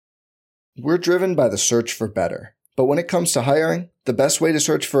We're driven by the search for better. But when it comes to hiring, the best way to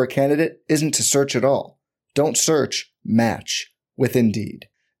search for a candidate isn't to search at all. Don't search, match with Indeed.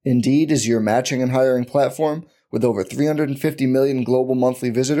 Indeed is your matching and hiring platform with over 350 million global monthly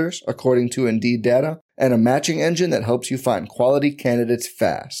visitors, according to Indeed data, and a matching engine that helps you find quality candidates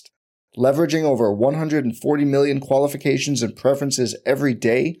fast. Leveraging over 140 million qualifications and preferences every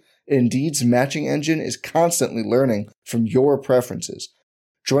day, Indeed's matching engine is constantly learning from your preferences.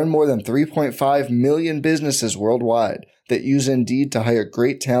 Join more than 3.5 million businesses worldwide that use Indeed to hire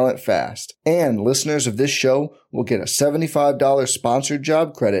great talent fast. And listeners of this show will get a $75 sponsored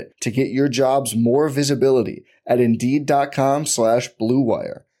job credit to get your jobs more visibility at Indeed.com/Blue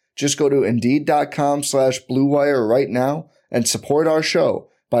Wire. Just go to Indeed.com/Blue Wire right now and support our show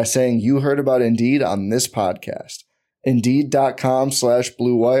by saying you heard about Indeed on this podcast.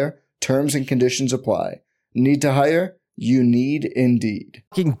 Indeed.com/Blue Wire. Terms and conditions apply. Need to hire? You need Indeed.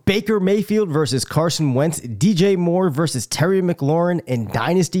 Baker Mayfield versus Carson Wentz, DJ Moore versus Terry McLaurin, and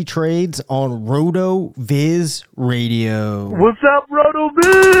Dynasty trades on Roto Viz Radio. What's up, Roto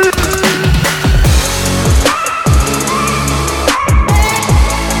Viz?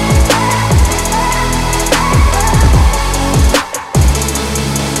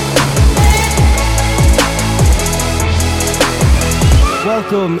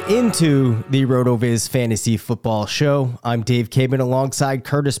 Welcome into the RotoViz Fantasy Football Show. I'm Dave Caban alongside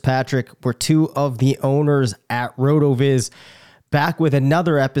Curtis Patrick. We're two of the owners at RotoViz. Back with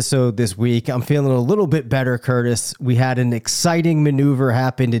another episode this week. I'm feeling a little bit better, Curtis. We had an exciting maneuver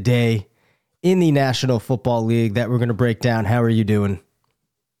happen today in the National Football League that we're going to break down. How are you doing?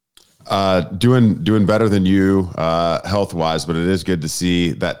 Doing better than you, health wise, but it is good to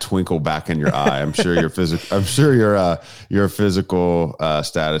see that twinkle back in your eye. I'm sure your physical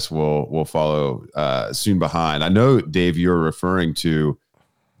status will follow soon behind. I know, Dave, you're referring to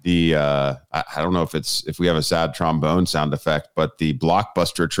the I don't know if we have a sad trombone sound effect, but the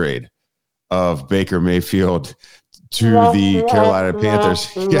blockbuster trade of Baker Mayfield to the Carolina Panthers.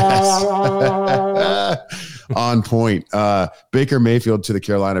 Yes. On point. Baker Mayfield to the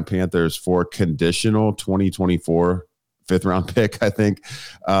Carolina Panthers for conditional 2024 fifth round pick, I think.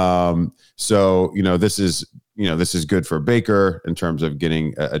 So, this is good for Baker in terms of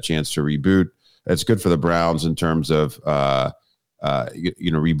getting a chance to reboot. It's good for the Browns in terms of,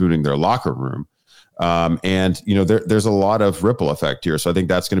 rebooting their locker room. There's a lot of ripple effect here. So I think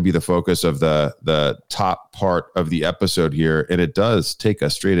that's going to be the focus of the top part of the episode here. And it does take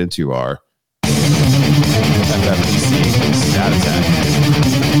us straight into our FFPC stat attack.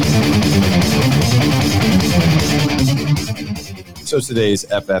 So today's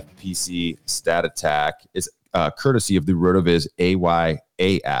FFPC stat attack is courtesy of the RotoViz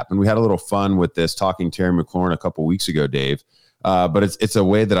AYA app. And we had a little fun with this talking Terry McLaurin a couple weeks ago, Dave. But it's a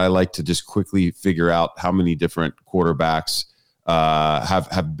way that I like to just quickly figure out how many different quarterbacks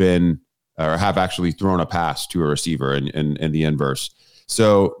have been or have actually thrown a pass to a receiver in the inverse.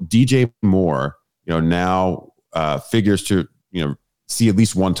 So DJ Moore, now figures to see at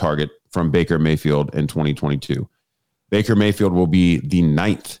least one target from Baker Mayfield in 2022. Baker Mayfield will be the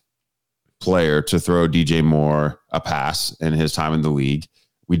 9th player to throw DJ Moore a pass in his time in the league.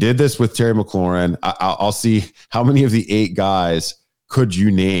 We did this with Terry McLaurin. I'll see how many of the 8 guys could you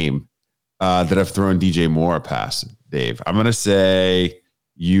name that have thrown DJ Moore a pass, Dave. I'm going to say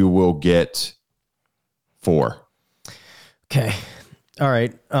you will get 4. Okay. All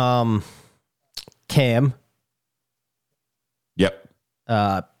right. Cam. Yep.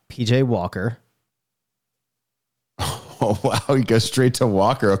 PJ Walker. Oh, wow. You go straight to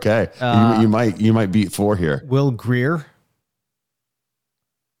Walker. Okay. You might beat 4 here. Will Greer.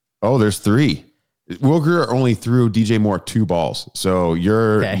 Oh, there's 3. Will Greer only threw DJ Moore 2 balls. So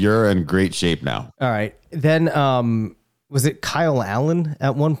you're in great shape now. All right. Then was it Kyle Allen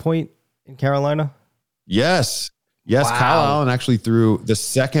at one point in Carolina? Yes. Wow. Kyle Allen actually threw the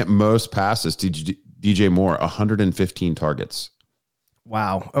second most passes to DJ Moore, 115 targets.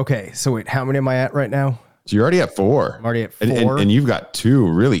 Wow. Okay. So wait, how many am I at right now? So you're already at 4. I'm already at 4. And you've got 2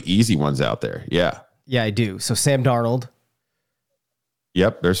 really easy ones out there. Yeah. Yeah, I do. So Sam Darnold.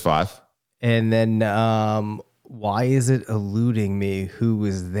 Yep, there's 5. And then why is it eluding me who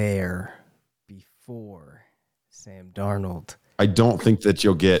was there before Sam Darnold? I don't think that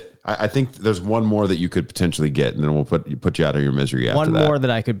you'll get. I think there's one more that you could potentially get, and then we'll put you out of your misery after that. One more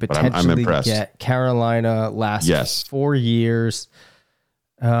that I could potentially get. Carolina last 4 years.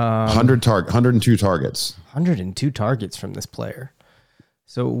 102 targets. 102 targets from this player.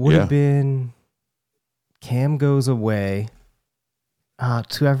 So it would have been Cam goes away. To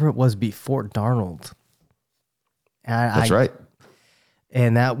whoever it was before Darnold. That's right.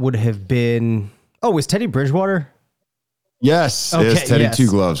 And that would have been, was Teddy Bridgewater? Yes. Okay, It's Teddy Two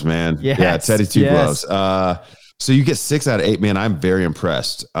Gloves, man. Yes, yeah, Teddy Two Gloves. So you get 6 out of 8, man. I'm very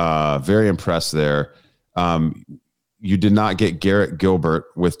impressed. Very impressed there. You did not get Garrett Gilbert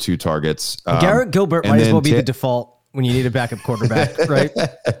with 2 targets. Garrett Gilbert might as well be the default when you need a backup quarterback, right?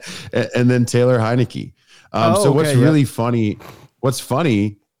 And then Taylor Heineke. What's really funny,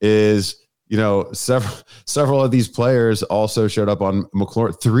 is, several of these players also showed up on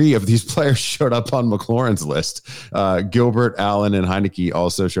McLaurin. 3 of these players showed up on McLaurin's list. Gilbert, Allen, and Heineke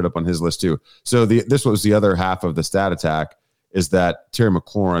also showed up on his list too. So this was the other half of the stat attack, is that Terry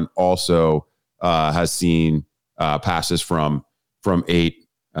McLaurin also has seen passes from 8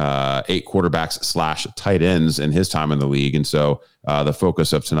 quarterbacks / tight ends in his time in the league. And so the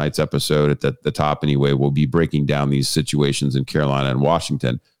focus of tonight's episode at the top anyway, will be breaking down these situations in Carolina and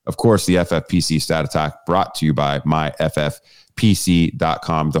Washington. Of course, the FFPC stat attack brought to you by myffpc.com,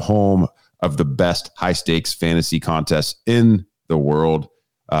 the home of the best high stakes fantasy contests in the world.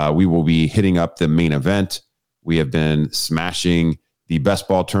 We will be hitting up the main event. We have been smashing the best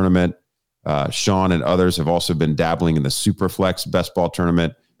ball tournament. Sean and others have also been dabbling in the Superflex best ball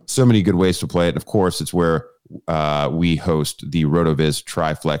tournament. So many good ways to play it. And of course, it's where we host the RotoViz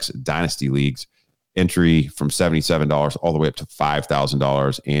Triflex Dynasty Leagues. Entry from $77 all the way up to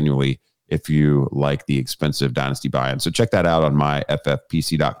 $5,000 annually if you like the expensive Dynasty buy-in. So check that out on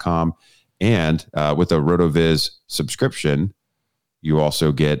myffpc.com. And with a RotoViz subscription, you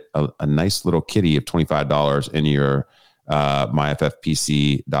also get a nice little kitty of $25 in your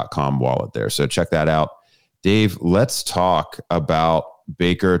myffpc.com wallet there. So check that out. Dave, let's talk about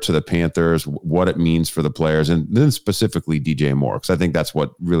Baker to the Panthers, what it means for the players, and then specifically DJ Moore, because I think that's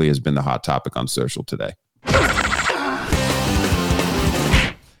what really has been the hot topic on social today.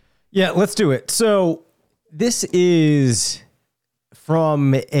 Yeah, let's do it. So this is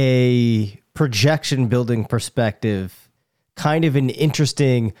from a projection building perspective, kind of an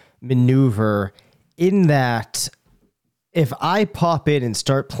interesting maneuver in that if I pop in and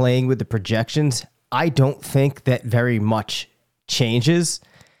start playing with the projections, I don't think that very much changes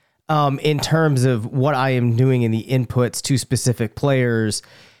in terms of what I am doing in the inputs to specific players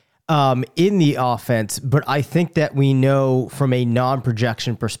in the offense. But I think that we know from a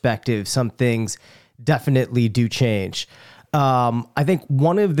non-projection perspective, some things definitely do change. I think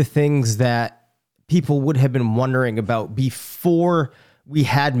one of the things that people would have been wondering about before we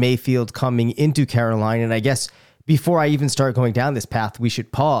had Mayfield coming into Carolina, and I guess before I even start going down this path, we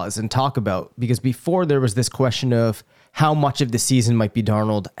should pause and talk about, because before there was this question of how much of the season might be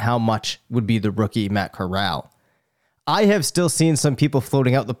Darnold, how much would be the rookie Matt Corral. I have still seen some people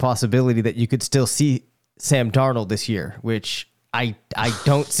floating out the possibility that you could still see Sam Darnold this year, which I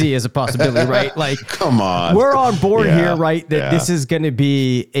don't see as a possibility, right? Like, come on, we're on board here, right? That this is going to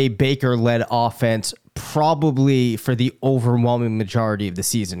be a Baker-led offense, probably for the overwhelming majority of the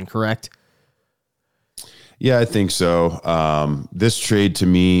season, correct? Yeah, I think so. This trade to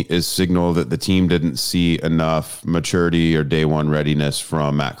me is signal that the team didn't see enough maturity or day one readiness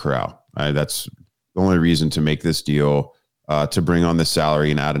from Matt Corral. That's the only reason to make this deal, to bring on the salary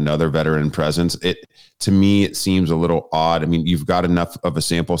and add another veteran presence. To me, it seems a little odd. I mean, you've got enough of a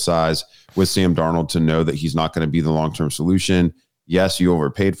sample size with Sam Darnold to know that he's not going to be the long-term solution. Yes, you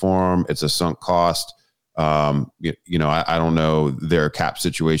overpaid for him. It's a sunk cost. I don't know their cap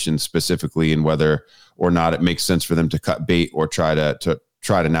situation specifically and whether or not it makes sense for them to cut bait or try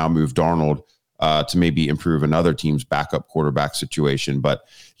to now move Darnold to maybe improve another team's backup quarterback situation. But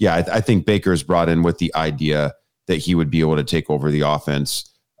yeah, I think Baker's brought in with the idea that he would be able to take over the offense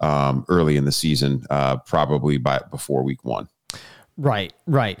early in the season, probably before week 1. Right.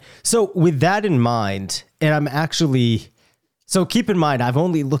 So with that in mind, and so keep in mind, I've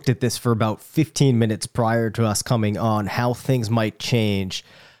only looked at this for about 15 minutes prior to us coming on, how things might change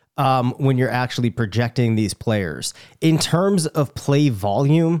when you're actually projecting these players. In terms of play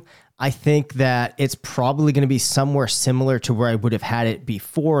volume, I think that it's probably going to be somewhere similar to where I would have had it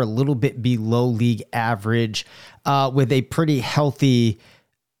before, a little bit below league average, with a pretty healthy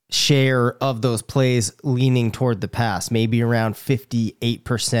share of those plays leaning toward the pass, maybe around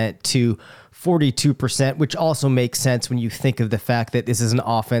 58% to 42%, which also makes sense when you think of the fact that this is an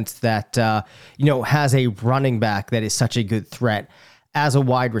offense that, has a running back that is such a good threat as a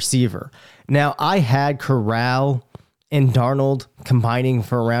wide receiver. Now, I had Corral and Darnold combining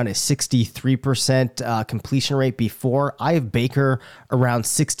for around a 63% completion rate before. I have Baker around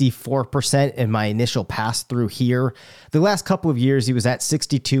 64% in my initial pass through here. The last couple of years, he was at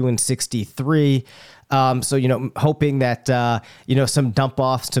 62 and 63. So, hoping that, some dump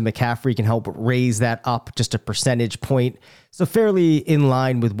offs to McCaffrey can help raise that up just a percentage point. So fairly in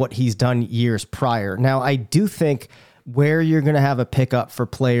line with what he's done years prior. Now, I do think where you're going to have a pickup for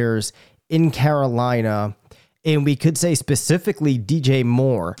players in Carolina, and we could say specifically DJ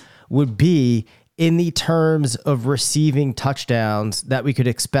Moore, would be in the terms of receiving touchdowns that we could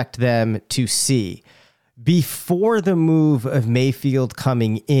expect them to see. Before the move of Mayfield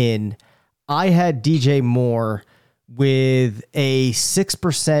coming in, I had DJ Moore with a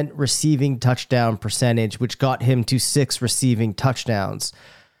 6% receiving touchdown percentage, which got him to 6 receiving touchdowns.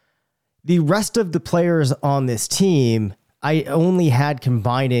 The rest of the players on this team, I only had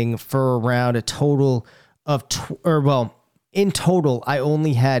combining for around a total of, in total, I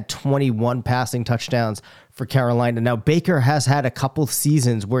only had 21 passing touchdowns for Carolina. Now, Baker has had a couple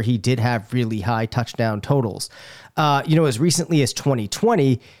seasons where he did have really high touchdown totals. As recently as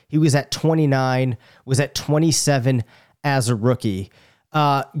 2020, he was at 29, was at 27 as a rookie.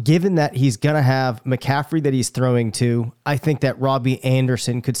 Given that he's going to have McCaffrey that he's throwing to, I think that Robbie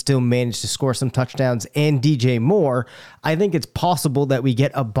Anderson could still manage to score some touchdowns, and DJ Moore, I think it's possible that we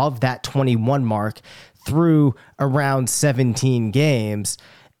get above that 21 mark through around 17 games.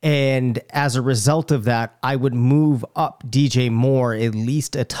 And as a result of that, I would move up DJ Moore at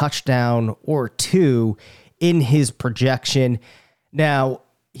least a touchdown or 2 in his projection. Now,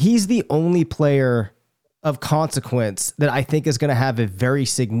 he's the only player of consequence that I think is going to have a very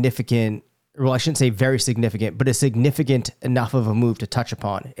significant, well, I shouldn't say very significant, but a significant enough of a move to touch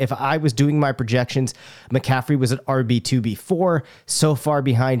upon. If I was doing my projections, McCaffrey was at RB2 before, so far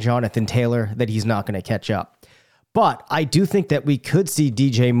behind Jonathan Taylor that he's not going to catch up. But I do think that we could see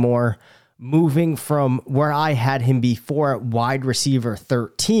DJ Moore moving from where I had him before at wide receiver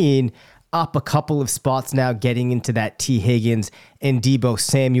 13 up a couple of spots now, getting into that T. Higgins and Deebo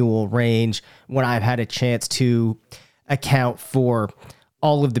Samuel range when I've had a chance to account for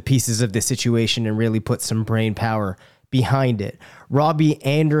all of the pieces of the situation and really put some brain power behind it. Robbie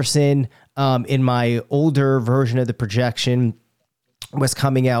Anderson, in my older version of the projection, was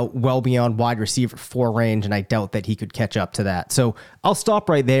coming out well beyond wide receiver 4 range, and I doubt that he could catch up to that. So I'll stop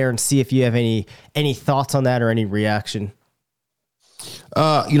right there and see if you have any thoughts on that or any reaction.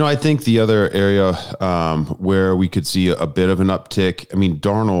 I think the other area where we could see a bit of an uptick,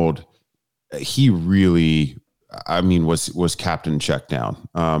 Darnold, he really, was captain check down,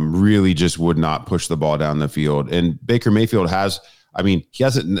 really just would not push the ball down the field. And Baker Mayfield he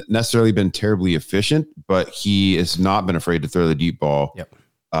hasn't necessarily been terribly efficient, but he has not been afraid to throw the deep ball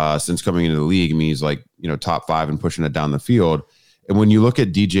since coming into the league. He's top 5 and pushing it down the field. And when you look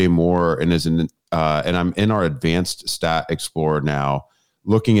at DJ Moore and I'm in our advanced stat explorer now,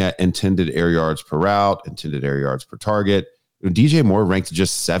 looking at intended air yards per route, intended air yards per target, DJ Moore ranked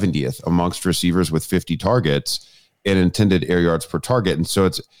just 70th amongst receivers with 50 targets in intended air yards per target. And so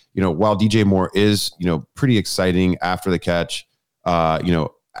it's, while DJ Moore is, pretty exciting after the catch,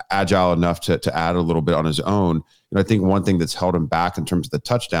 agile enough to add a little bit on his own, I think one thing that's held him back in terms of the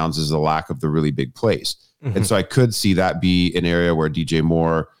touchdowns is the lack of the really big plays. Mm-hmm. And so I could see that be an area where DJ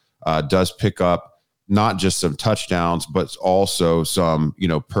Moore does pick up not just some touchdowns, but also some,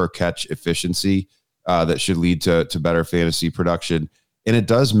 per catch efficiency that should lead to better fantasy production. And it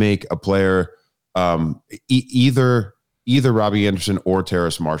does make a player either Robbie Anderson or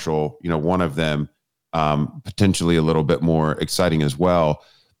Terrace Marshall, one of them potentially a little bit more exciting as well.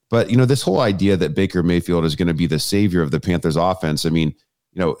 But, this whole idea that Baker Mayfield is going to be the savior of the Panthers offense,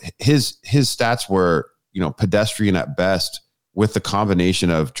 his stats were, pedestrian at best, with the combination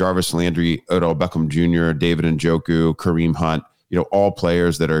of Jarvis Landry, Odell Beckham Jr., David Njoku, Kareem Hunt, all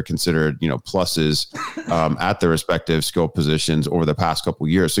players that are considered, pluses at their respective skill positions over the past couple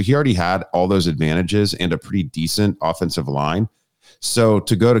of years. So he already had all those advantages and a pretty decent offensive line. So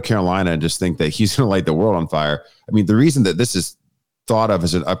to go to Carolina and just think that he's going to light the world on fire. The reason that this is thought of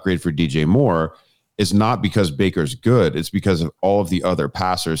as an upgrade for DJ Moore is not because Baker's good. It's because of all of the other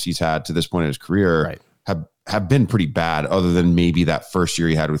passers he's had to this point in his career. Right. Have been pretty bad, other than maybe that first year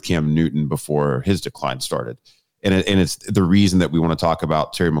he had with Cam Newton before his decline started. And it's the reason that we want to talk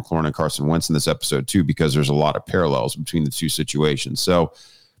about Terry McLaurin and Carson Wentz in this episode too, because there's a lot of parallels between the two situations. So,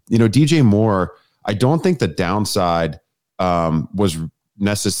 DJ Moore, I don't think the downside was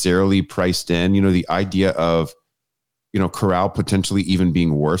necessarily priced in. The idea of, Corral potentially even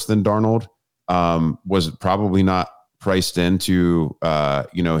being worse than Darnold was probably not priced into,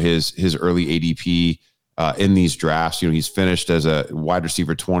 his early ADP in these drafts. He's finished as a wide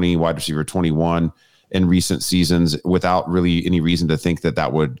receiver 20, wide receiver 21 in recent seasons without really any reason to think that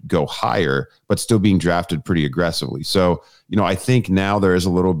that would go higher, but still being drafted pretty aggressively. So, I think now there is a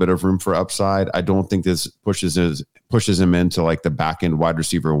little bit of room for upside. I don't think this pushes him into like the back end wide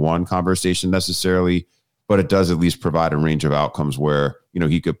receiver 1 conversation necessarily, but it does at least provide a range of outcomes where,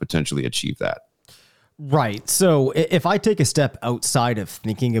 he could potentially achieve that. Right. So if I take a step outside of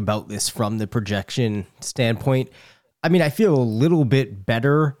thinking about this from the projection standpoint, I feel a little bit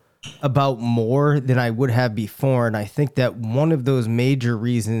better about Moore than I would have before. And I think that one of those major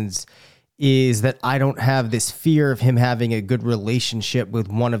reasons is that I don't have this fear of him having a good relationship with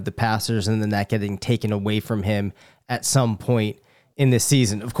one of the passers and then that getting taken away from him at some point in this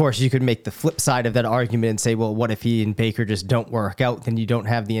season. Of course, you could make the flip side of that argument and say, well, what if he and Baker just don't work out? Then you don't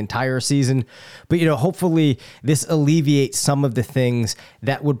have the entire season. But, hopefully this alleviates some of the things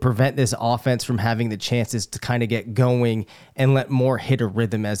that would prevent this offense from having the chances to kind of get going and let Moore hit a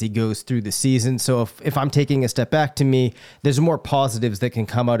rhythm as he goes through the season. So if I'm taking a step back, to me, there's more positives that can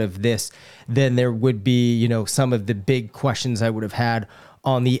come out of this than there would be, some of the big questions I would have had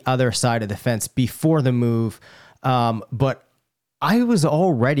on the other side of the fence before the move. But I was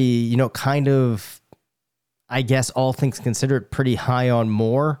already, kind of, I guess, all things considered, pretty high on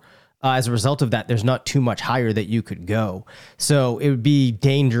Moore. As a result of that, there's not too much higher that you could go. So it would be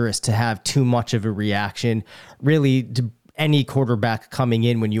dangerous to have too much of a reaction, really, to any quarterback coming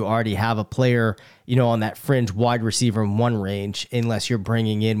in when you already have a player, on that fringe wide receiver 1 range, unless you're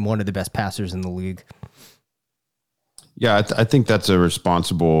bringing in one of the best passers in the league. Yeah, I think that's a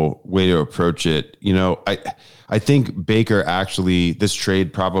responsible way to approach it. I think Baker actually, this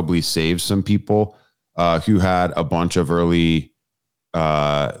trade probably saves some people who had a bunch of early,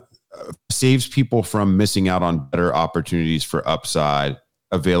 saves people from missing out on better opportunities for upside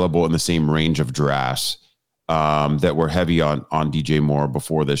available in the same range of drafts that were heavy on DJ Moore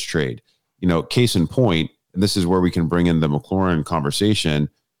before this trade. Case in point, and this is where we can bring in the McLaurin conversation.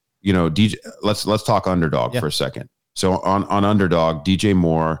 Let's talk underdog for a second. So on underdog, DJ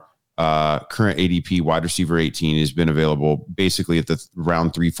Moore, current ADP wide receiver 18, has been available basically at the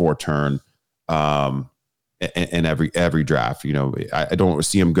round 3-4 turn in every draft. I don't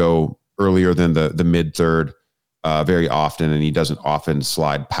see him go earlier than the mid third very often, and he doesn't often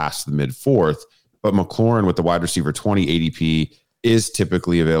slide past the mid 4th. But McLaurin with the wide receiver 20 ADP is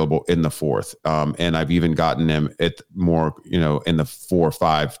typically available in the 4th, and I've even gotten him at more in the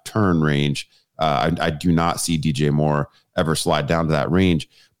 4-5 turn range. I do not see DJ Moore ever slide down to that range,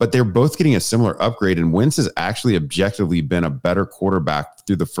 but they're both getting a similar upgrade. And Wentz has actually objectively been a better quarterback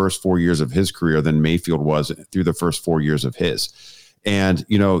through the first 4 years of his career than Mayfield was through the first 4 years of his. And,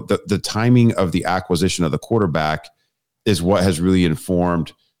 the timing of the acquisition of the quarterback is what has really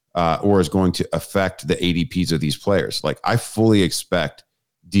informed or is going to affect the ADPs of these players. Like, I fully expect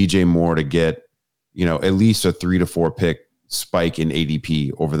DJ Moore to get, at least a 3 to 4 pick spike in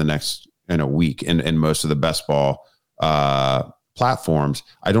ADP over the next a week and most of the best ball platforms.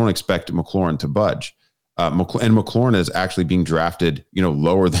 I don't expect McLaurin to budge. And McLaurin is actually being drafted,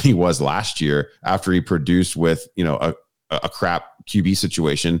 lower than he was last year after he produced with, a crap QB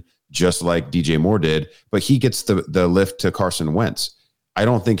situation, just like DJ Moore did, but he gets the lift to Carson Wentz. I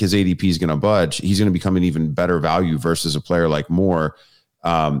don't think his ADP is going to budge. He's going to become an even better value versus a player like Moore.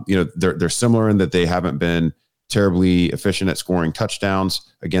 They're similar in that they haven't been terribly efficient at scoring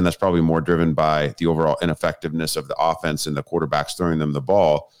touchdowns. Again, that's probably more driven by the overall ineffectiveness of the offense and the quarterbacks throwing them the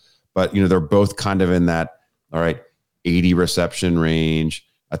ball. But, they're both kind of in that, 80 reception range,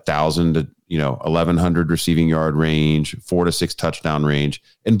 1,000 to, 1,100 receiving yard range, 4 to 6 touchdown range.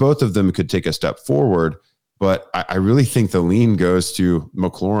 And both of them could take a step forward. But I really think the lean goes to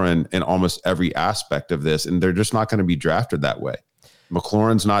McLaurin in almost every aspect of this. And they're just not going to be drafted that way.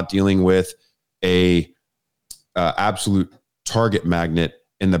 McLaurin's not dealing with a absolute target magnet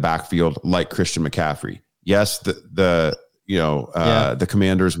in the backfield like Christian McCaffrey. Yes, the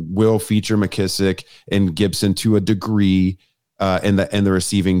Commanders will feature McKissick and Gibson to a degree in the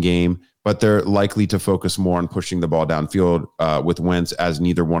receiving game, but they're likely to focus more on pushing the ball downfield with Wentz, as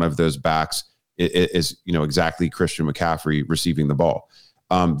neither one of those backs is exactly Christian McCaffrey receiving the ball.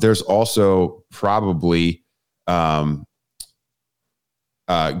 There's also probably going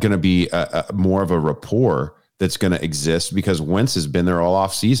to be more of a rapport that's going to exist because Wentz has been there all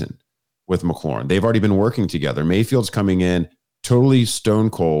off season with McLaurin. They've already been working together. Mayfield's coming in totally stone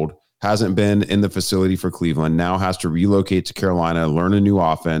cold, hasn't been in the facility for Cleveland, now has to relocate to Carolina, learn a new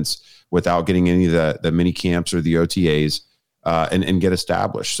offense without getting any of the mini camps or the OTAs and get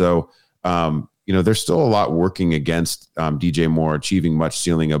established. So, there's still a lot working against DJ Moore achieving much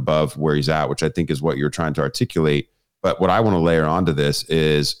ceiling above where he's at, which I think is what you're trying to articulate. But what I want to layer onto this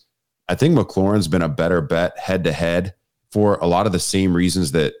is I think McLaurin's been a better bet head to head for a lot of the same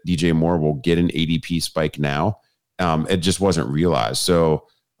reasons that DJ Moore will get an ADP spike now. It just wasn't realized. So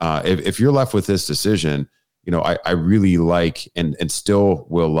if you're left with this decision, I really like and still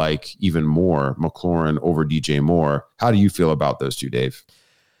will like even more McLaurin over DJ Moore. How do you feel about those two, Dave?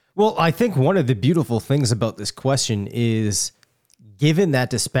 Well, I think one of the beautiful things about this question is, given that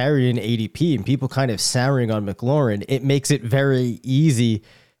disparity in ADP and people kind of souring on McLaurin, it makes it very easy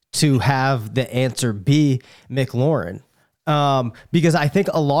to have the answer be McLaurin. Because I think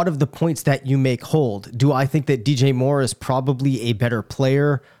a lot of the points that you make hold. Do I think that DJ Moore is probably a better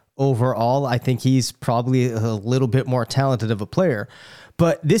player overall? I think he's probably a little bit more talented of a player.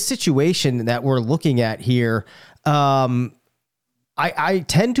 But this situation that we're looking at here, I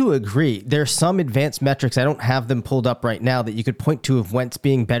tend to agree. There's some advanced metrics, I don't have them pulled up right now, that you could point to of Wentz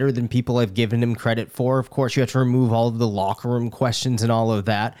being better than people have given him credit for. Of course, you have to remove all of the locker room questions and all of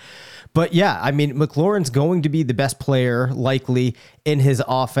that. But yeah, I mean, McLaurin's going to be the best player likely in his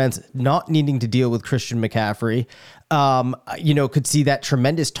offense, not needing to deal with Christian McCaffrey. Could see that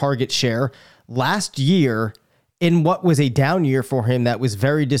tremendous target share. Last year, in what was a down year for him that was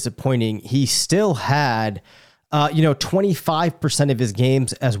very disappointing, he still had 25% of his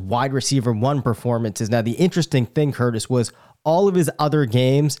games as wide receiver 1 performances. Now, the interesting thing, Curtis, was all of his other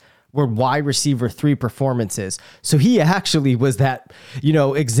games were wide receiver 3 performances. So he actually was that,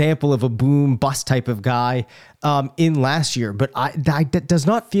 example of a boom bust type of guy in last year. But that does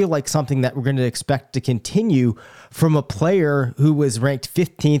not feel like something that we're going to expect to continue from a player who was ranked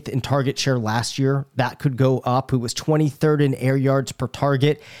 15th in target share last year. That could go up. Who was 23rd in air yards per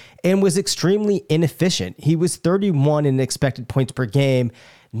target and was extremely inefficient. He was 31 in expected points per game,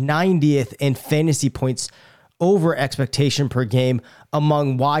 90th in fantasy points over expectation per game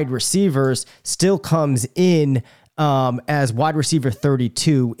among wide receivers, still comes in as wide receiver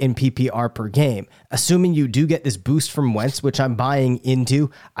 32 in PPR per game. Assuming you do get this boost from Wentz, which I'm buying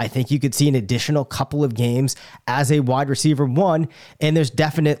into, I think you could see an additional couple of games as a wide receiver 1, and there's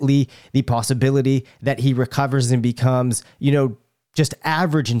definitely the possibility that he recovers and becomes, just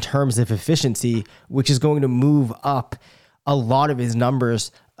average in terms of efficiency, which is going to move up a lot of his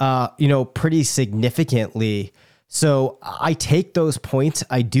numbers, pretty significantly. So I take those points.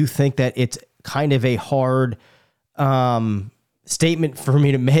 I do think that it's kind of a hard statement for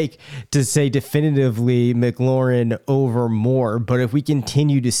me to make to say definitively McLaurin over Moore. But if we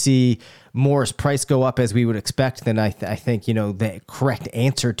continue to see Moore's price go up as we would expect, then I think, the correct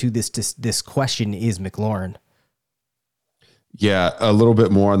answer to this question is McLaurin. Yeah, a little bit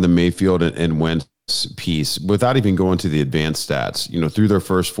more on the Mayfield and Wentz piece without even going to the advanced stats. Through their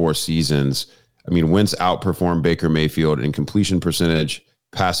first 4 seasons, Wentz outperformed Baker Mayfield in completion percentage,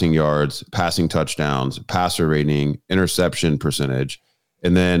 passing yards, passing touchdowns, passer rating, interception percentage.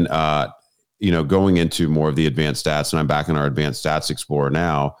 And then, going into more of the advanced stats, and I'm back in our advanced stats explorer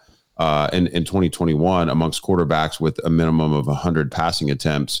now, in 2021, amongst quarterbacks with a minimum of 100 passing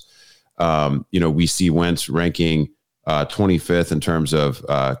attempts, we see Wentz ranking 25th in terms of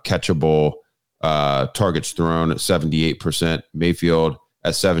catchable targets thrown at 78%, Mayfield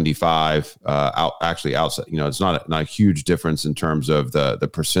at 75, outside, it's not a huge difference in terms of the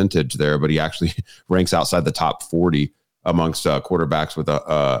percentage there, but he actually ranks outside the top 40 amongst quarterbacks with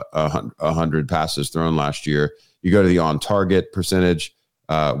 100 passes thrown last year. You go to the on target percentage,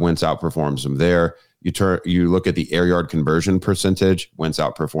 Wentz outperforms him there. You look at the air yard conversion percentage, Wentz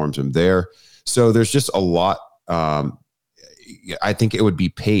outperforms him there. So there's just a lot. I think it would be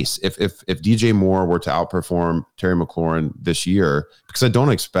pace if DJ Moore were to outperform Terry McLaurin this year, because I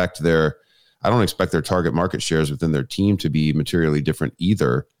don't expect their target market shares within their team to be materially different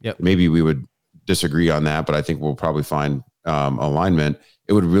either. Yep. Maybe we would disagree on that, but I think we'll probably find alignment.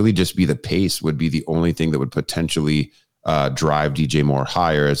 It would really just be the pace would be the only thing that would potentially drive DJ Moore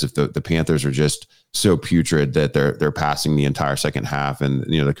higher, as if the Panthers are just so putrid that they're passing the entire second half, and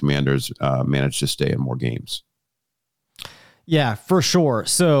the Commanders manage to stay in more games. Yeah, for sure.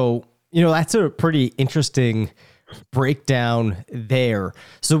 So, that's a pretty interesting breakdown there.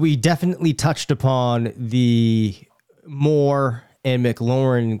 So we definitely touched upon the Moore and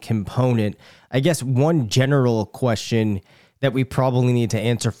McLaurin component. I guess one general question that we probably need to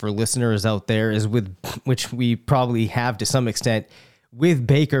answer for listeners out there is which we probably have to some extent, with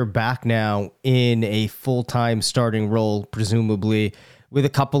Baker back now in a full-time starting role, presumably with a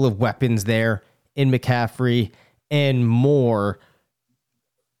couple of weapons there in McCaffrey and Moore.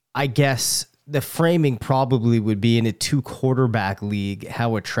 I guess the framing probably would be in a 2-quarterback league.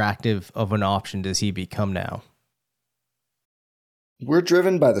 How attractive of an option does he become now? We're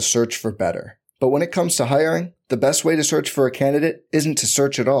driven by the search for better. But when it comes to hiring, the best way to search for a candidate isn't to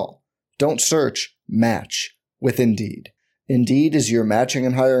search at all. Don't search, match with Indeed. Indeed is your matching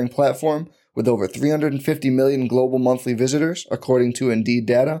and hiring platform with over 350 million global monthly visitors, according to Indeed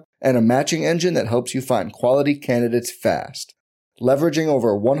data, and a matching engine that helps you find quality candidates fast. Leveraging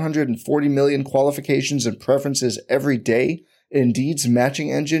over 140 million qualifications and preferences every day, Indeed's matching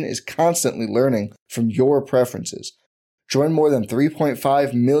engine is constantly learning from your preferences. Join more than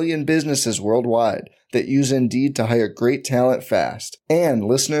 3.5 million businesses worldwide that use Indeed to hire great talent fast. And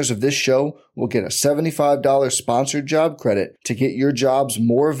listeners of this show will get a $75 sponsored job credit to get your jobs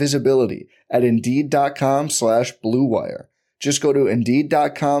more visibility at Indeed.com/Blue Wire. Just go to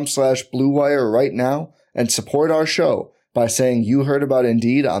Indeed.com/Blue Wire right now and support our show by saying you heard about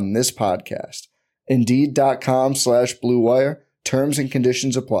Indeed on this podcast. Indeed.com/Blue Wire. Terms and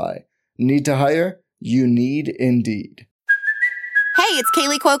conditions apply. Need to hire? You need Indeed. Hey, it's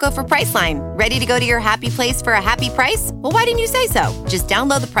Kaylee Cuoco for Priceline. Ready to go to your happy place for a happy price? Well, why didn't you say so? Just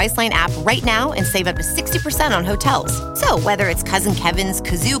download the Priceline app right now and save up to 60% on hotels. So whether it's Cousin Kevin's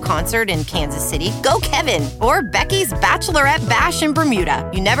Kazoo Concert in Kansas City, go Kevin, or Becky's Bachelorette Bash in Bermuda,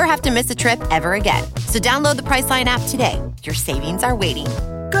 you never have to miss a trip ever again. So download the Priceline app today. Your savings are waiting.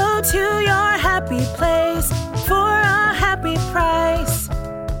 Go to your happy place for a happy price.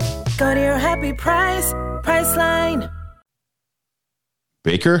 Go to your happy price, Priceline.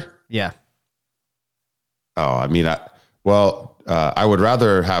 Baker? Yeah. Oh, I mean, I would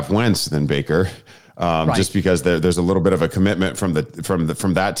rather have Wentz than Baker, Right. just because there's a little bit of a commitment from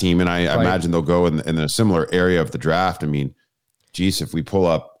that team, and I imagine they'll go in a similar area of the draft. I mean, geez, if we pull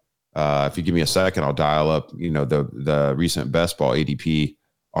up, if you give me a second, I'll dial up, the recent best ball ADP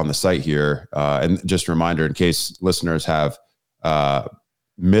on the site here, and just a reminder in case listeners have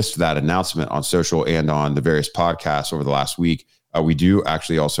missed that announcement on social and on the various podcasts over the last week. We do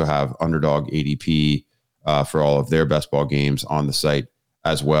actually also have Underdog ADP for all of their best ball games on the site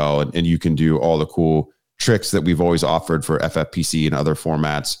as well. And you can do all the cool tricks that we've always offered for FFPC and other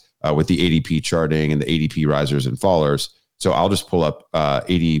formats with the ADP charting and the ADP risers and fallers. So I'll just pull up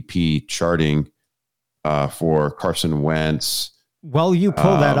ADP charting for Carson Wentz. While you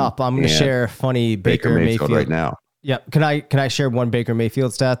pull that up, I'm going to share a funny Baker Mayfield right now. Yeah. Can I share one Baker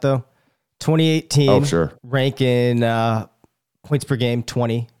Mayfield stat though? 2018 Oh, sure. ranking points per game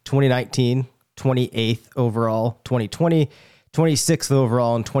 20, 2019 28th overall, 2020 26th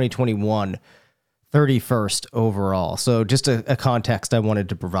overall, and 2021 31st overall. So just a context I wanted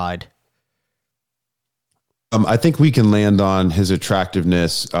to provide. I think we can land on his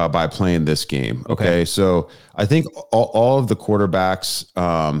attractiveness by playing this game. Okay. So I think all of the quarterbacks,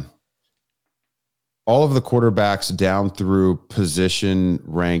 down through position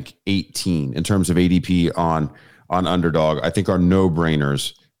rank 18 in terms of ADP on Underdog, I think are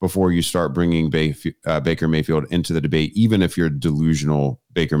no-brainers before you start bringing Baker Mayfield into the debate, even if you're a delusional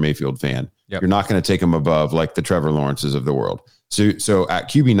Baker Mayfield fan. Yep. You're not going to take him above like the Trevor Lawrences of the world. So at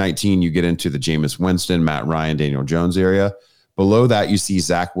QB 19, you get into the Jameis Winston, Matt Ryan, Daniel Jones area. Below that, you see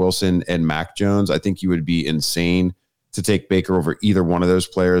Zach Wilson and Mac Jones. I think you would be insane to take Baker over either one of those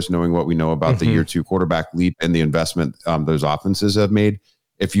players, knowing what we know about the year two quarterback leap and the investment those offenses have made.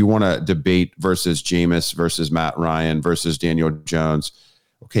 If you want to debate versus Jameis versus Matt Ryan versus Daniel Jones,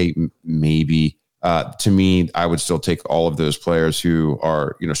 okay, maybe. To me, I would still take all of those players who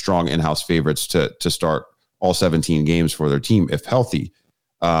are, strong in-house favorites to start all 17 games for their team if healthy.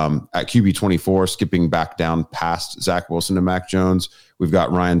 At QB 24, skipping back down past Zach Wilson and Mac Jones, we've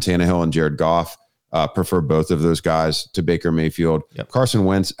got Ryan Tannehill and Jared Goff. Prefer both of those guys to Baker Mayfield. Yep. Carson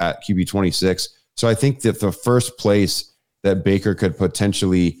Wentz at QB 26. So I think that the first place that Baker could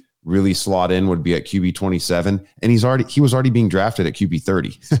potentially really slot in would be at QB 27. And he was already being drafted at QB 30.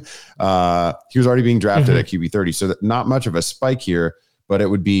 He was already being drafted at QB 30. So that not much of a spike here, but it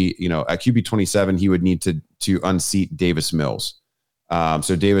would be, at QB 27, he would need to unseat Davis Mills.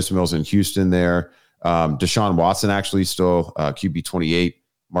 So Davis Mills in Houston there. Deshaun Watson actually still QB 28,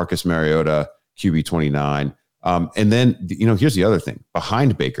 Marcus Mariota, QB 29. And then, here's the other thing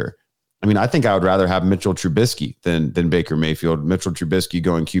behind Baker. I mean, I think I would rather have Mitchell Trubisky than Baker Mayfield. Mitchell Trubisky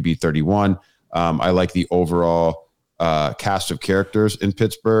going QB 31. I like the overall cast of characters in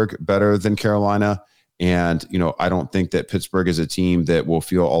Pittsburgh better than Carolina. And, I don't think that Pittsburgh is a team that will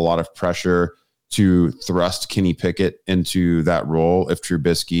feel a lot of pressure to thrust Kenny Pickett into that role if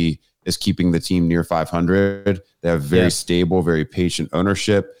Trubisky is keeping the team near 500. They have very stable, very patient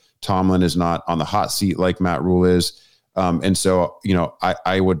ownership. Tomlin is not on the hot seat like Matt Rule is. And so,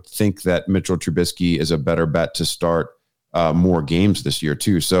 I would think that Mitchell Trubisky is a better bet to start more games this year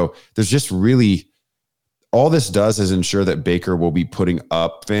too. So there's just really, all this does is ensure that Baker will be putting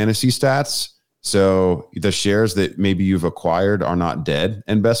up fantasy stats So the shares that maybe you've acquired are not dead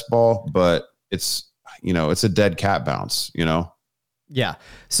in best ball, but it's a dead cat bounce, Yeah.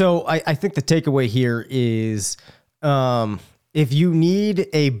 So I think the takeaway here is if you need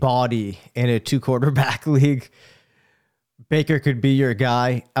a body in a 2-quarterback league, Baker could be your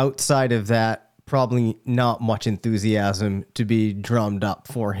guy. Outside of that, probably not much enthusiasm to be drummed up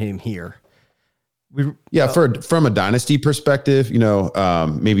for him here. From a dynasty perspective,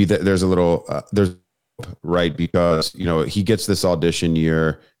 maybe there's a little, there's right, because, he gets this audition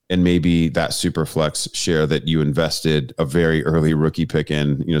year, and maybe that super flex share that you invested a very early rookie pick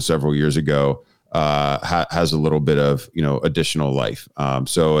in, several years ago, has a little bit of, additional life.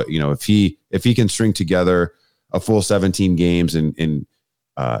 So, if he can string together a full 17 games and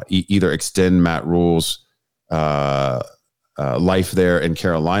either extend Matt Rule's life there in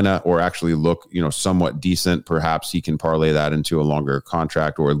Carolina, or actually look, somewhat decent, perhaps he can parlay that into a longer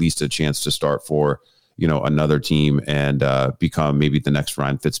contract, or at least a chance to start for, another team and become maybe the next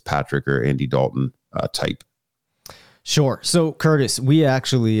Ryan Fitzpatrick or Andy Dalton type. Sure. So Curtis, we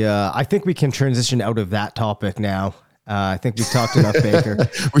actually, I think we can transition out of that topic now. I think we've talked enough Baker.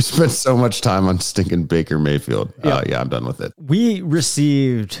 We spent so much time on stinking Baker Mayfield. Yeah, I'm done with it. We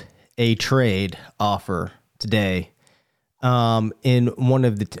received a trade offer today in one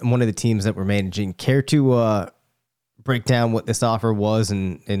of the teams that we're managing. Care to break down what this offer was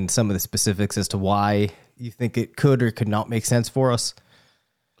and some of the specifics as to why you think it could or could not make sense for us?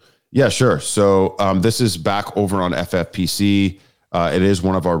 Yeah, sure. So this is back over on FFPC. It is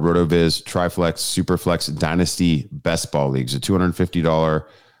one of our RotoViz Triflex Superflex Dynasty Best Ball Leagues, a $250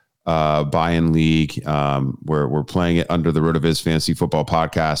 buy-in league. We're playing it under the RotoViz Fantasy Football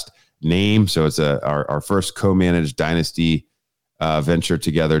Podcast name. So it's our first co-managed Dynasty venture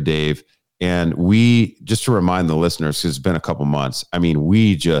together, Dave. And we, just to remind the listeners, because it's been a couple months,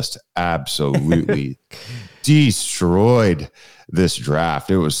 we just absolutely destroyed this draft.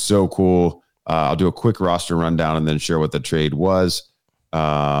 It was so cool. I'll do a quick roster rundown and then share what the trade was.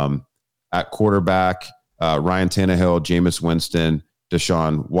 At quarterback, Ryan Tannehill, Jameis Winston,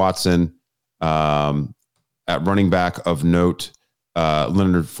 Deshaun Watson. At running back of note,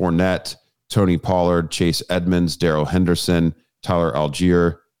 Leonard Fournette, Tony Pollard, Chase Edmonds, Darrell Henderson, Tyler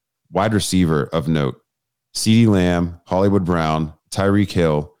Algier. Wide receiver of note, CeeDee Lamb, Hollywood Brown, Tyreek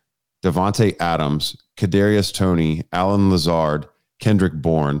Hill, Devontae Adams, Kadarius Toney, Alan Lazard, Kendrick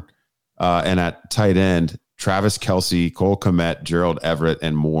Bourne. And at tight end, Travis Kelce, Cole Kmet, Gerald Everett,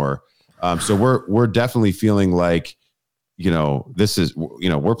 and more. So we're definitely feeling like, this is,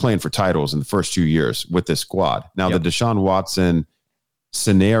 we're playing for titles in the first 2 years with this squad. Now, The Deshaun Watson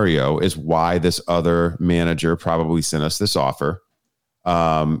scenario is why this other manager probably sent us this offer.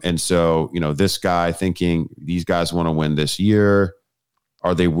 And so, this guy thinking these guys want to win this year.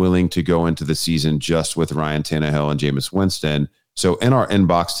 Are they willing to go into the season just with Ryan Tannehill and Jameis Winston? So in our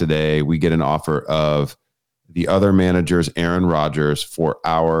inbox today, we get an offer of the other manager's Aaron Rodgers for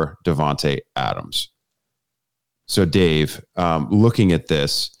our Devontae Adams. So Dave, looking at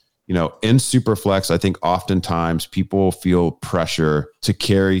this, in Superflex, I think oftentimes people feel pressure to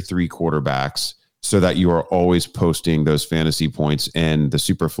carry 3 quarterbacks so that you are always posting those fantasy points in the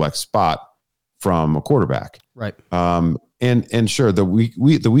Superflex spot from a quarterback. Right. And sure, the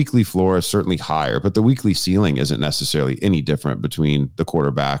weekly floor is certainly higher, but the weekly ceiling isn't necessarily any different between the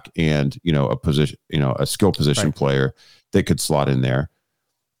quarterback and, a position, a skill position player that could slot in there.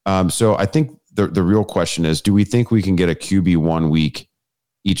 So I think the real question is, do we think we can get a QB1 week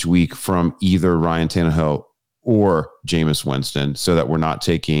each week from either Ryan Tannehill or Jameis Winston so that we're not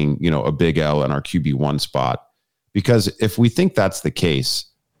taking, a big L in our QB1 spot? Because if we think that's the case,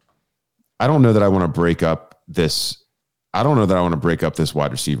 I don't know that I want to break up this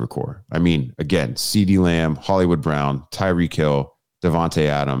wide receiver core. Again, CeeDee Lamb, Hollywood Brown, Tyreek Hill, Devontae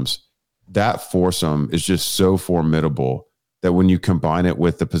Adams, that foursome is just so formidable that when you combine it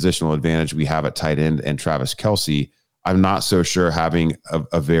with the positional advantage we have at tight end and Travis Kelce, I'm not so sure having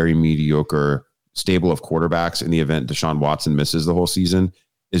a very mediocre stable of quarterbacks in the event Deshaun Watson misses the whole season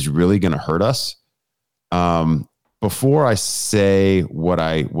is really going to hurt us. Before I say what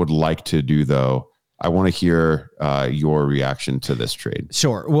I would like to do, though, I want to hear your reaction to this trade.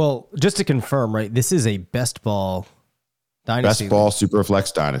 Sure. Well, just to confirm, right, this is a best ball dynasty. Best ball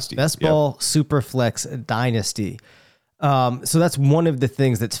Superflex dynasty. Best ball Superflex dynasty. So that's one of the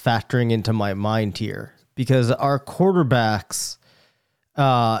things that's factoring into my mind here, because our quarterbacks,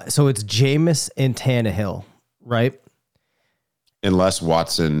 so it's Jameis and Tannehill, right? Unless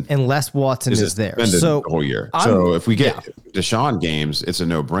Watson is there. So the whole year. So if we get Deshaun games, it's a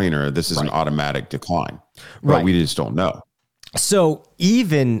no-brainer. This is an automatic decline. But we just don't know. So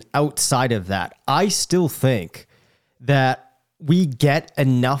even outside of that, I still think that we get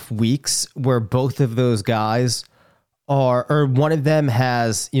enough weeks where both of those guys are, or one of them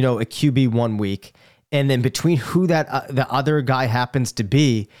has, a QB 1 week, and then between who that the other guy happens to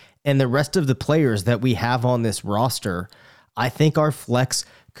be and the rest of the players that we have on this roster, I think our flex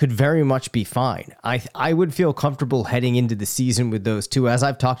could very much be fine. I would feel comfortable heading into the season with those two. As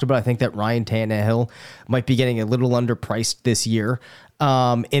I've talked about, I think that Ryan Tannehill might be getting a little underpriced this year.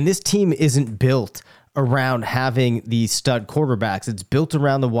 And this team isn't built around having these stud quarterbacks. It's built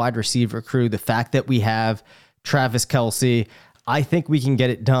around the wide receiver crew. The fact that we have Travis Kelce, I think we can get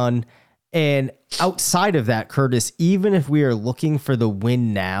it done. And outside of that, Curtis, even if we are looking for the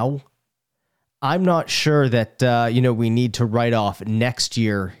win now, I'm not sure that, we need to write off next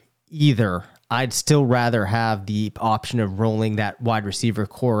year either. I'd still rather have the option of rolling that wide receiver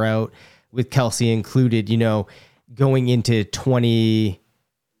core out with Kelce included, going into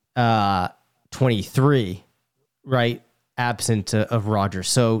 2023, right? Absent of Rodgers.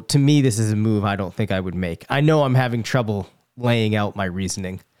 So to me, this is a move I don't think I would make. I know I'm having trouble laying out my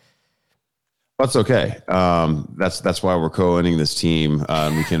reasoning. That's okay. That's why we're co-owning this team.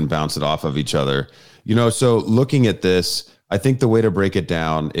 We can bounce it off of each other. So looking at this, I think the way to break it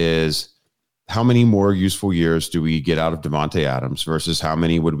down is how many more useful years do we get out of Davante Adams versus how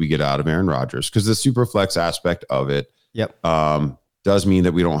many would we get out of Aaron Rodgers? Because the super flex aspect of it does mean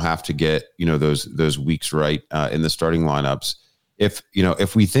that we don't have to get, those weeks right in the starting lineups. If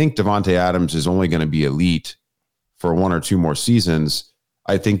we think Davante Adams is only going to be elite for 1 or 2 more seasons,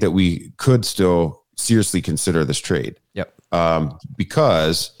 I think that we could still seriously consider this trade. Yep.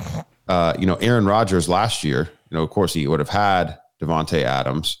 Because, Aaron Rodgers last year, of course he would have had Davante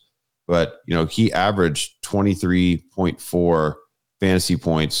Adams, but, he averaged 23.4 fantasy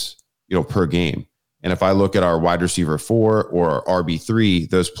points, per game. And if I look at our wide receiver 4 or RB3,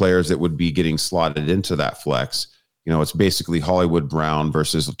 those players that would be getting slotted into that flex, it's basically Hollywood Brown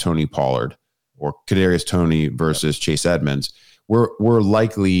versus Tony Pollard or Kadarius Toney versus Chase Edmonds. We're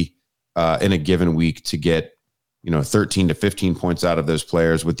likely in a given week to get 13 to 15 points out of those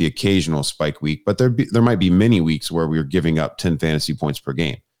players with the occasional spike week, but there might be many weeks where we're giving up 10 fantasy points per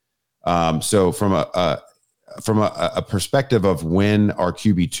game. So from a perspective of when our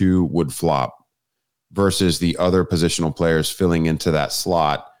QB2 would flop versus the other positional players filling into that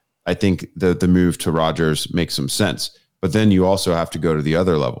slot, I think the move to Rodgers makes some sense. But then you also have to go to the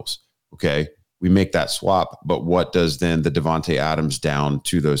other levels. Okay. We make that swap, but what does then the Davante Adams down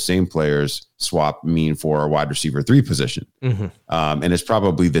to those same players swap mean for our wide receiver 3 position? Mm-hmm. And it's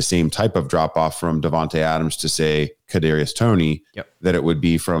probably the same type of drop off from Davante Adams to say Kadarius Toney that it would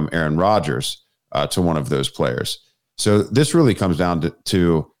be from Aaron Rodgers to one of those players. So this really comes down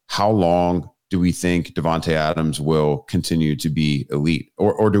to how long do we think Davante Adams will continue to be elite,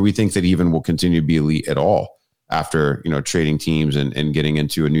 or do we think that even will continue to be elite at all after, trading teams and getting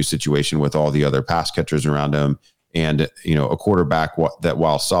into a new situation with all the other pass catchers around him and, a quarterback that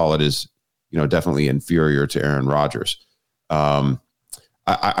while solid is, definitely inferior to Aaron Rodgers. I'm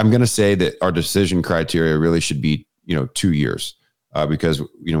going to say that our decision criteria really should be, 2 years because,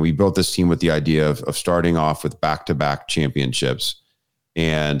 we built this team with the idea of starting off with back-to-back championships.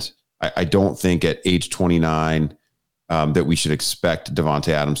 And I don't think at age 29 that we should expect Davante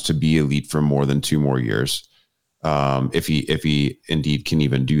Adams to be elite for more than 2 more years. If he indeed can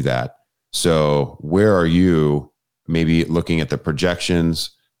even do that. So where are you maybe looking at the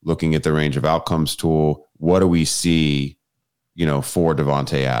projections, looking at the range of outcomes tool? What do we see, for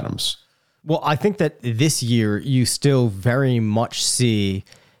Davante Adams? Well, I think that this year you still very much see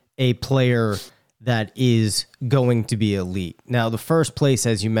a player that is going to be elite. Now, the first place,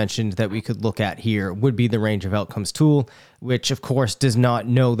 as you mentioned, that we could look at here would be the range of outcomes tool, which of course does not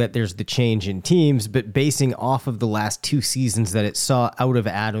know that there's the change in teams, but basing off of the last 2 seasons that it saw out of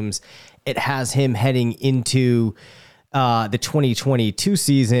Adams, it has him heading into the 2022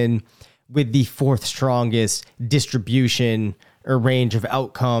 season with the 4th strongest distribution or range of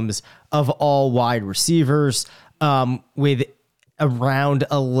outcomes of all wide receivers, with around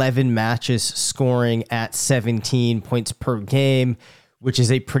 11 matches scoring at 17 points per game, which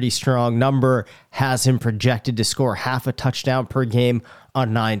is a pretty strong number, has him projected to score half a touchdown per game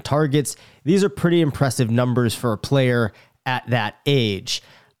on 9 targets. These are pretty impressive numbers for a player at that age.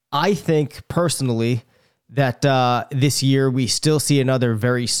 I think personally that this year we still see another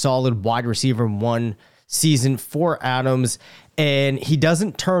very solid wide receiver 1 season for Adams, and he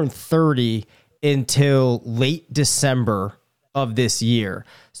doesn't turn 30 until late December of this year.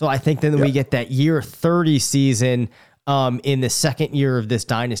 So I think then we get that year 30 season in the second year of this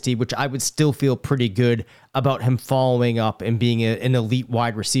dynasty, which I would still feel pretty good about him following up and being an elite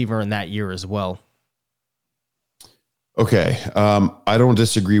wide receiver in that year as well. Okay. I don't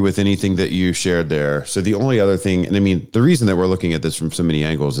disagree with anything that you shared there. So the only other thing, and I mean, the reason that we're looking at this from so many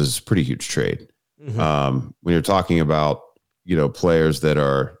angles is a pretty huge trade. When you're talking about, players that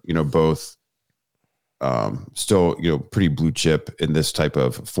are, both still, pretty blue chip in this type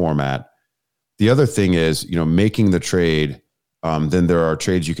of format. The other thing is, making the trade, then there are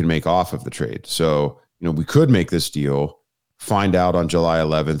trades you can make off of the trade. So, we could make this deal, find out on July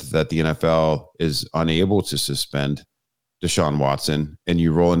 11th that the NFL is unable to suspend Deshaun Watson, and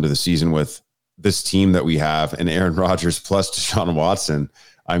you roll into the season with this team that we have and Aaron Rodgers plus Deshaun Watson.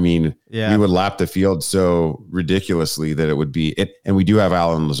 I mean, we would lap the field so ridiculously that it would be it. And we do have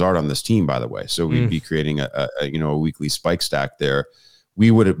Allen Lazard on this team, by the way. So we'd be creating a weekly spike stack there.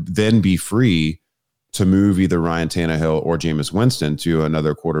 We would then be free to move either Ryan Tannehill or Jameis Winston to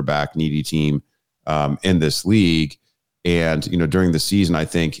another quarterback needy team in this league. And, during the season, I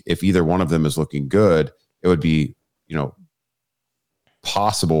think if either one of them is looking good, it would be,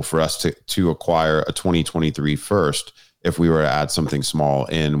 possible for us to acquire a 2023 first if we were to add something small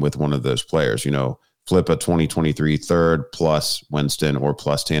in with one of those players, flip a 2023 third plus Winston or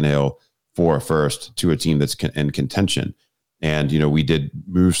plus Tannehill for a first to a team that's in contention. And, we did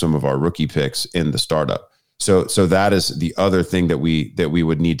move some of our rookie picks in the startup. So that is the other thing that we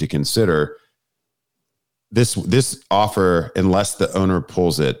would need to consider. This offer, unless the owner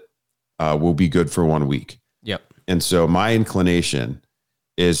pulls it, will be good for 1 week. Yep. And so my inclination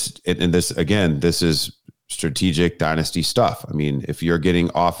is, and this is strategic dynasty stuff. I mean, if you're getting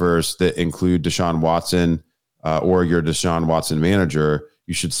offers that include Deshaun Watson or you're Deshaun Watson manager,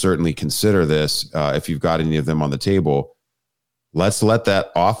 you should certainly consider this if you've got any of them on the table. Let's let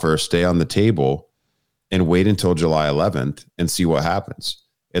that offer stay on the table and wait until July 11th and see what happens.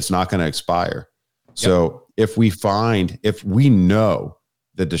 It's not going to expire. Yep. So if we know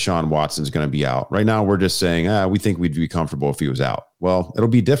that Deshaun Watson's going to be out right now, we're just saying, we think we'd be comfortable if he was out. Well, it'll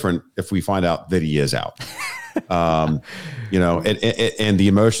be different if we find out that he is out. And the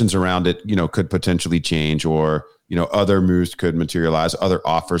emotions around it, could potentially change, or, other moves could materialize. Other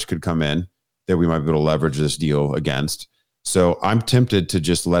offers could come in that we might be able to leverage this deal against. So I'm tempted to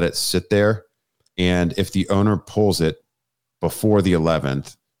just let it sit there. And if the owner pulls it before the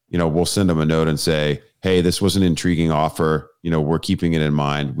 11th, we'll send them a note and say, hey, this was an intriguing offer. We're keeping it in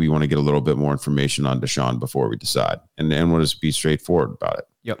mind. We want to get a little bit more information on Deshaun before we decide. And we'll just be straightforward about it.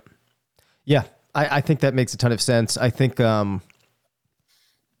 Yep. Yeah, I think that makes a ton of sense. I think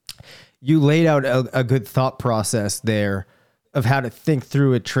you laid out a good thought process there of how to think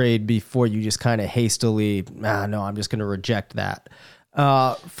through a trade before you just kind of hastily, no, I'm just going to reject that.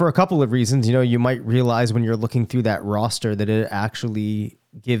 For a couple of reasons. You might realize when you're looking through that roster that it actually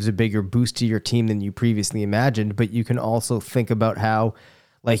gives a bigger boost to your team than you previously imagined. But you can also think about how,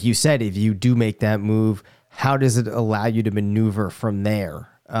 like you said, if you do make that move, how does it allow you to maneuver from there?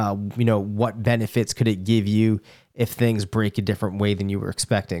 What benefits could it give you if things break a different way than you were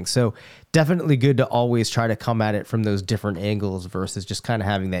expecting? So definitely good to always try to come at it from those different angles versus just kind of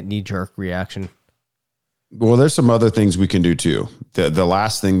having that knee-jerk reaction. Well, there's some other things we can do too. The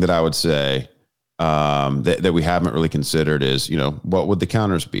last thing that I would say that we haven't really considered is, what would the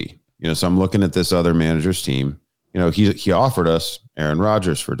counters be? So I'm looking at this other manager's team. He offered us Aaron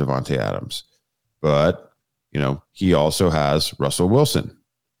Rodgers for Davante Adams, but, he also has Russell Wilson.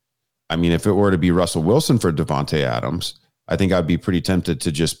 I mean, if it were to be Russell Wilson for Davante Adams, I think I'd be pretty tempted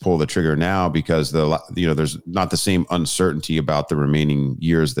to just pull the trigger now because there's not the same uncertainty about the remaining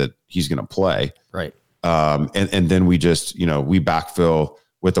years that he's going to play. Right. And then we just, we backfill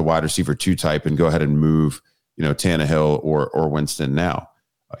with the wide receiver 2 type and go ahead and move, Tannehill or Winston now.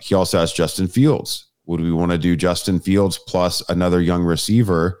 He also has Justin Fields. Would we want to do Justin Fields plus another young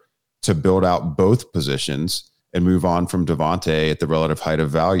receiver to build out both positions and move on from Davante at the relative height of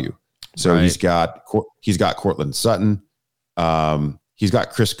value? So right. He's got Cortland Sutton. He's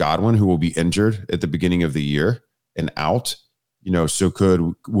got Chris Godwin, who will be injured at the beginning of the year and out. So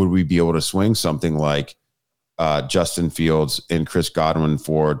would we be able to swing something like Justin Fields and Chris Godwin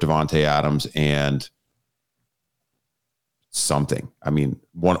for Davante Adams and something? I mean,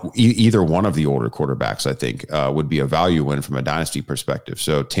 either one of the older quarterbacks, I think, would be a value win from a dynasty perspective.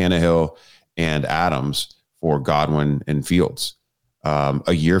 So Tannehill and Adams for Godwin and Fields.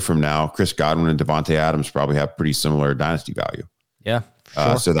 A year from now, Chris Godwin and Davante Adams probably have pretty similar dynasty value. Yeah.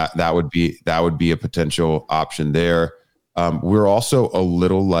 Sure. So that would be a potential option there. We're also a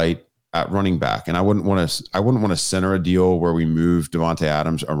little light at running back. And I wouldn't want to center a deal where we move Davante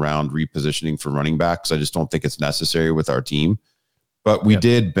Adams around repositioning for running backs. I just don't think it's necessary with our team. But we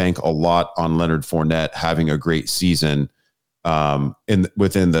did bank a lot on Leonard Fournette having a great season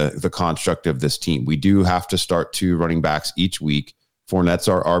within the construct of this team. We do have to start 2 running backs each week. Fournette's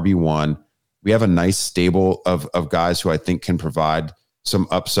our RB1. We have a nice stable of guys who I think can provide some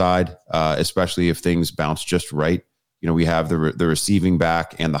upside, especially if things bounce just right. You know, we have the receiving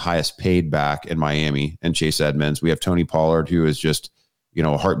back and the highest paid back in Miami and Chase Edmonds. We have Tony Pollard, who is just, you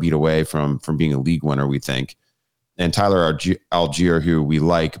know, a heartbeat away from being a league winner, we think. And Tyler Algier, who we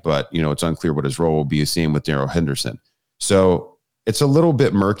like, but, you know, it's unclear what his role will be. Same with Darrell Henderson. So it's a little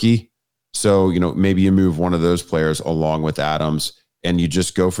bit murky. So, you know, maybe you move one of those players along with Adams and you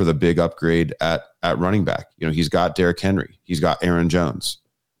just go for the big upgrade at running back. You know, he's got Derrick Henry. He's got Aaron Jones.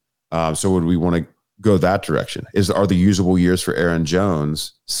 So would we want to go that direction? Are the usable years for Aaron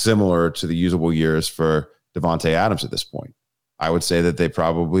Jones similar to the usable years for Davante Adams at this point? I would say that they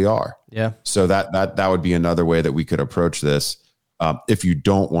probably are. Yeah. So that would be another way that we could approach this. If you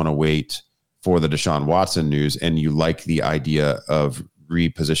don't want to wait for the Deshaun Watson news and you like the idea of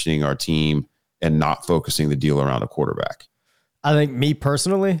repositioning our team and not focusing the deal around a quarterback. I think me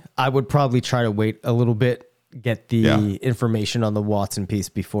personally, I would probably try to wait a little bit, get the information on the Watson piece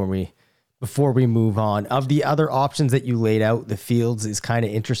before we move on. Of the other options that you laid out, the Fields is kind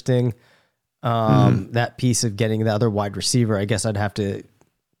of interesting. That piece of getting the other wide receiver, I guess I'd have to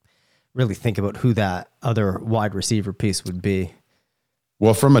really think about who that other wide receiver piece would be.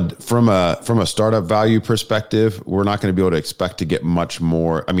 Well, from a startup value perspective, we're not going to be able to expect to get much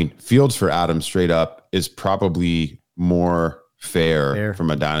more. I mean, Fields for Adams straight up is probably more fair from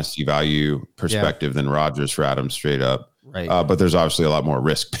a dynasty value perspective than Rodgers for Adams straight up. Right. But there's obviously a lot more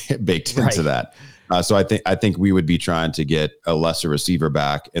risk baked into that. So I think we would be trying to get a lesser receiver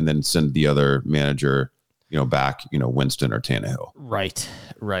back and then send the other manager, you know, back, you know, Winston or Tannehill. Right.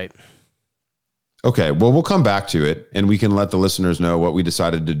 Okay. Well, we'll come back to it and we can let the listeners know what we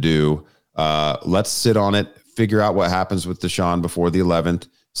decided to do. Let's sit on it, figure out what happens with Deshaun before the 11th.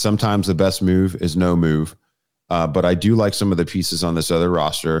 Sometimes the best move is no move. But I do like some of the pieces on this other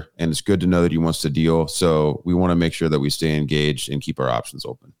roster, and it's good to know that he wants to deal. So we want to make sure that we stay engaged and keep our options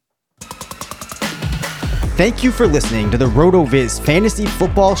open. Thank you for listening to the RotoViz Fantasy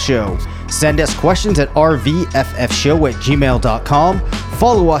Football Show. Send us questions at rvffshow@gmail.com.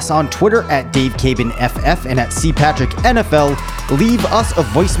 Follow us on Twitter at DaveCabinFF and at CPatrickNFL. Leave us a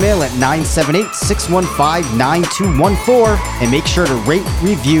voicemail at 978-615-9214 and make sure to rate,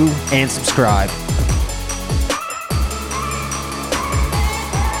 review, and subscribe.